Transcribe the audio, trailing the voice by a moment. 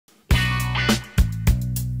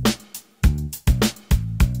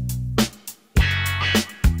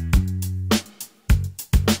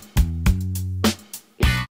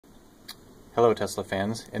Hello Tesla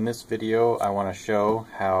fans. In this video I want to show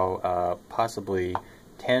how possibly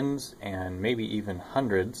tens and maybe even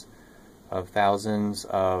hundreds of thousands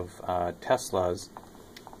of Teslas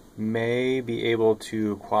may be able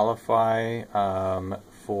to qualify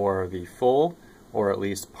for the full or at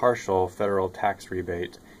least partial federal tax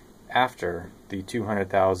rebate after the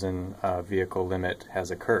 200,000 vehicle limit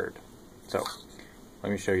has occurred. So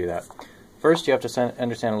let me show you that. First, you have to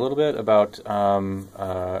understand a little bit about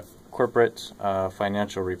corporate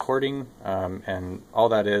financial reporting, and all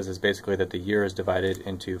that is basically that the year is divided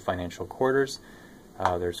into financial quarters.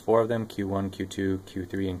 There's 4 of them: Q1, Q2,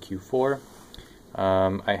 Q3, and Q4.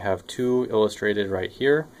 I have 2 illustrated right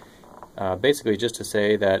here, basically just to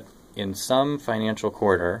say that in some financial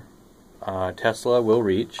quarter, Tesla will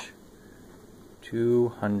reach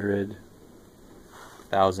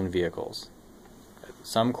 200,000 vehicles.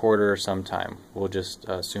 Some quarter, sometime. We'll just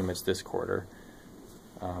assume it's this quarter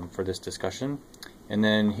for this discussion. And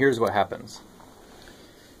then here's what happens.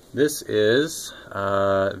 This is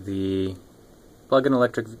the plug-in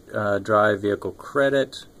electric drive vehicle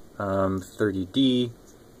credit, 30D,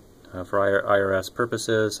 for IRS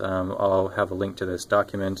purposes. I'll have a link to this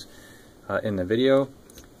document in the video.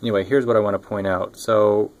 Anyway, here's what I want to point out.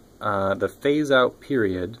 So the phase-out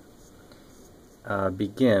period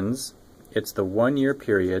begins. It's the 1-year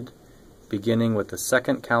period beginning with the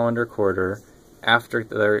second calendar quarter after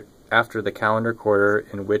the calendar quarter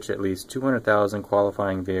in which at least 200,000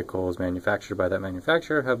 qualifying vehicles manufactured by that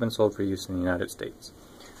manufacturer have been sold for use in the United States.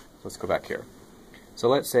 Let's go back here. So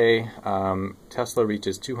let's say Tesla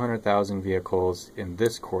reaches 200,000 vehicles in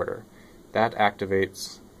this quarter. That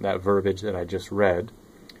activates that verbiage that I just read,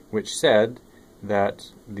 which said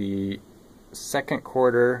that the second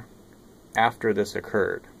quarter after this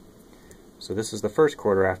occurred. So this is the first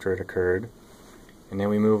quarter after it occurred, and then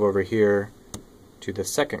we move over here to the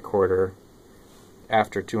second quarter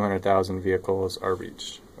after 200,000 vehicles are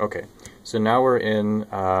reached. Okay, so now we're in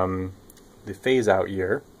the phase-out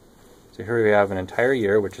year. So here we have an entire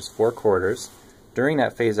year, which is 4 quarters. During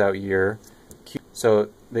that phase-out year, so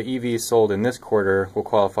the EVs sold in this quarter will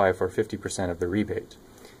qualify for 50% of the rebate.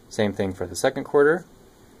 Same thing for the second quarter,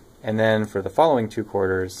 and then for the following 2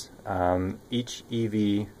 quarters, each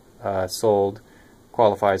EV sold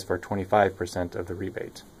qualifies for 25% of the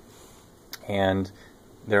rebate. And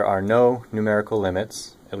there are no numerical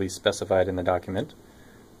limits, at least specified in the document,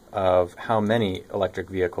 of how many electric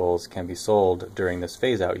vehicles can be sold during this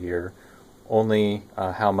phase-out year, only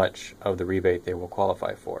how much of the rebate they will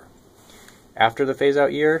qualify for. After the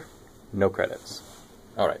phase-out year, no credits.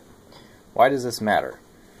 Alright, why does this matter?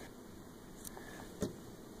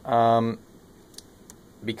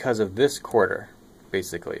 Because of this quarter,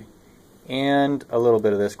 basically, and a little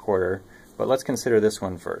bit of this quarter, but let's consider this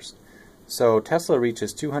one first. So Tesla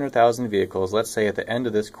reaches 200,000 vehicles, let's say at the end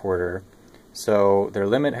of this quarter, so their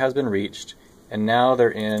limit has been reached, and now they're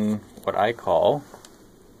in what I call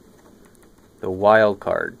the wild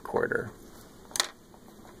card quarter.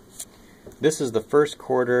 This is the first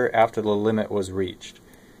quarter after the limit was reached,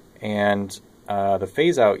 and the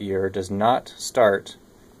phase-out year does not start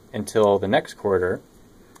until the next quarter.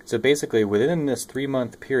 So basically within this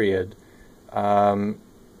 3-month period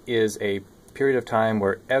is a period of time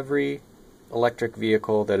where every electric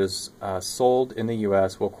vehicle that is sold in the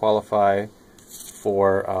US will qualify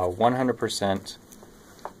for 100%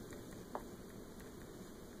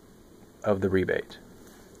 of the rebate,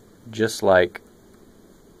 just like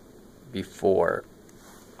before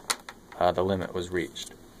the limit was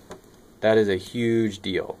reached. That is a huge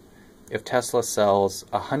deal. If Tesla sells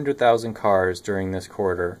 100,000 cars during this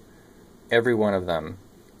quarter, every one of them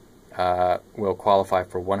will qualify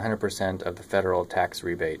for 100% of the federal tax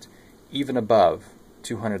rebate, even above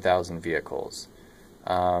 200,000 vehicles.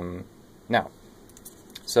 Now,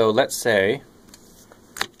 so let's say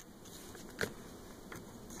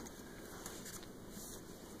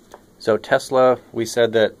Tesla, we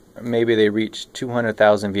said that maybe they reached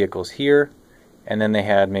 200,000 vehicles here, and then they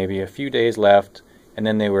had maybe a few days left, and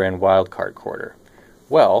then they were in wildcard quarter.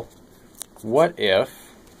 Well, what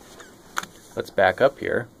if, let's back up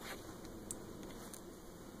here,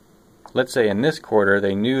 let's say in this quarter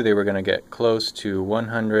they knew they were going to get close to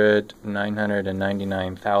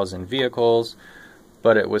 999,000 vehicles,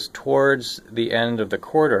 but it was towards the end of the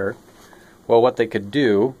quarter. Well, what they could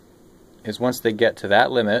do is once they get to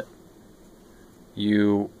that limit,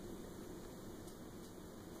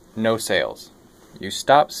 no sales. You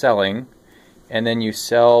stop selling, and then you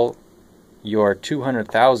sell your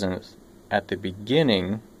 200,000 at the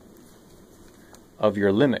beginning of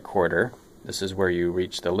your limit quarter. This is where you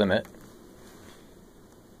reach the limit.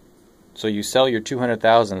 So you sell your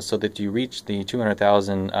 200,000 so that you reach the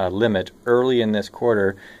 200,000 limit early in this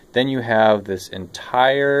quarter. Then you have this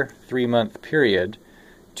entire 3-month period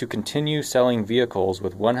to continue selling vehicles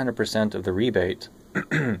with 100% of the rebate,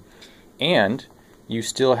 and you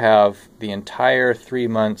still have the entire 3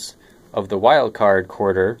 months of the wildcard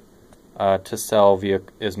quarter to sell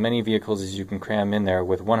as many vehicles as you can cram in there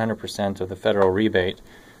with 100% of the federal rebate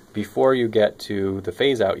before you get to the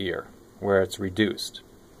phase-out year, where it's reduced.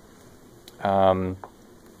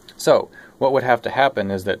 So what would have to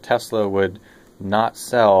happen is that Tesla would not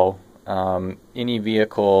sell any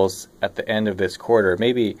vehicles at the end of this quarter.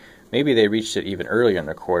 Maybe they reached it even earlier in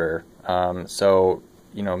the quarter. So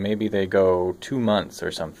maybe they go 2 months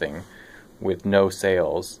or something with no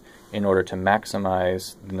sales in order to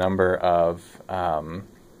maximize the number of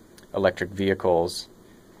electric vehicles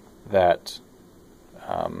that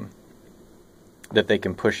that they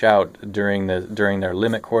can push out during their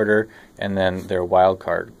limit quarter and then their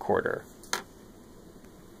wildcard quarter.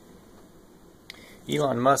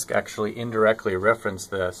 Elon Musk actually indirectly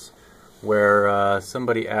referenced this, where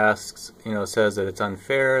somebody asks, says that it's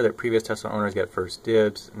unfair that previous Tesla owners get first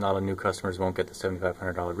dibs, not all new customers won't get the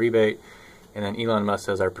 $7,500 rebate. And then Elon Musk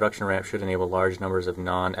says our production ramp should enable large numbers of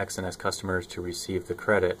non-XNS customers to receive the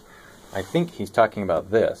credit. I think he's talking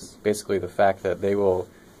about this, basically the fact that they will,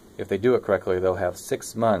 if they do it correctly, they'll have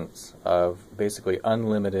 6 months of basically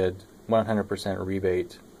unlimited 100%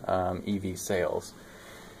 rebate EV sales.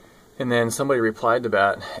 And then somebody replied to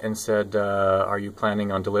that and said, are you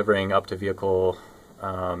planning on delivering up to vehicle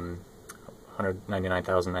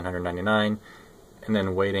 199,999 and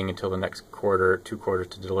then waiting until the next quarter, 2 quarters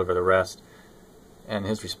to deliver the rest? And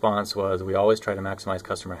his response was, we always try to maximize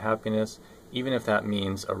customer happiness, even if that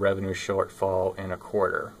means a revenue shortfall in a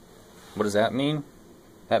quarter. What does that mean?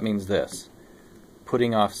 That means this: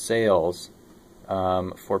 putting off sales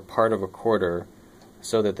for part of a quarter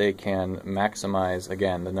so that they can maximize,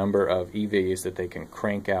 again, the number of EVs that they can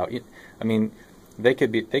crank out. I mean, they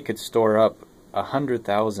could store up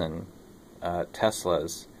 100,000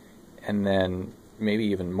 Teslas, and then maybe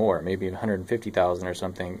even more, maybe 150,000 or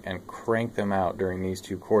something, and crank them out during these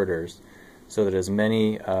 2 quarters, so that as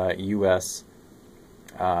many U.S.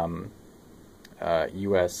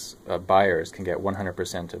 Buyers can get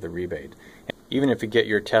 100% of the rebate. Even if you get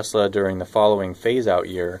your Tesla during the following phase-out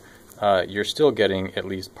year, you're still getting at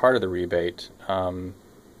least part of the rebate,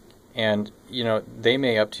 and they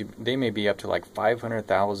may be up to like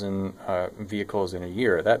 500,000 vehicles in a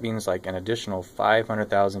year. That means like an additional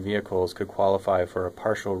 500,000 vehicles could qualify for a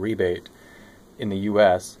partial rebate in the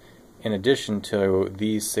U.S. in addition to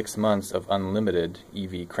these 6 months of unlimited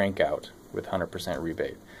EV crankout with 100%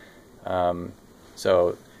 rebate.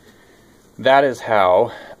 So that is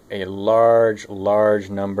how a large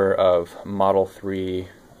number of Model 3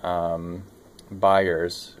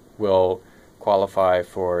 buyers will qualify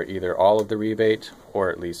for either all of the rebate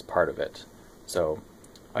or at least part of it. So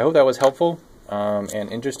I hope that was helpful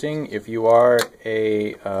and interesting. If you are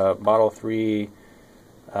a Model 3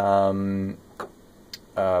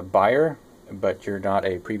 buyer, but you're not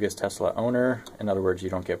a previous Tesla owner, in other words, you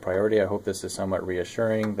don't get priority, I hope this is somewhat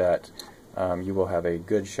reassuring that you will have a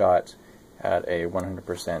good shot at a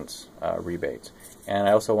 100% rebate. And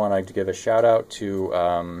I also wanted to give a shout out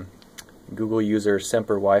to Google user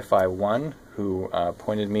SemperWiFi1, who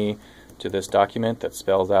pointed me to this document that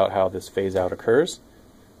spells out how this phase out occurs.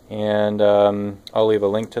 And I'll leave a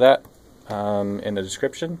link to that in the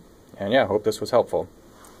description. And yeah, I hope this was helpful.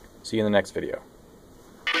 See you in the next video.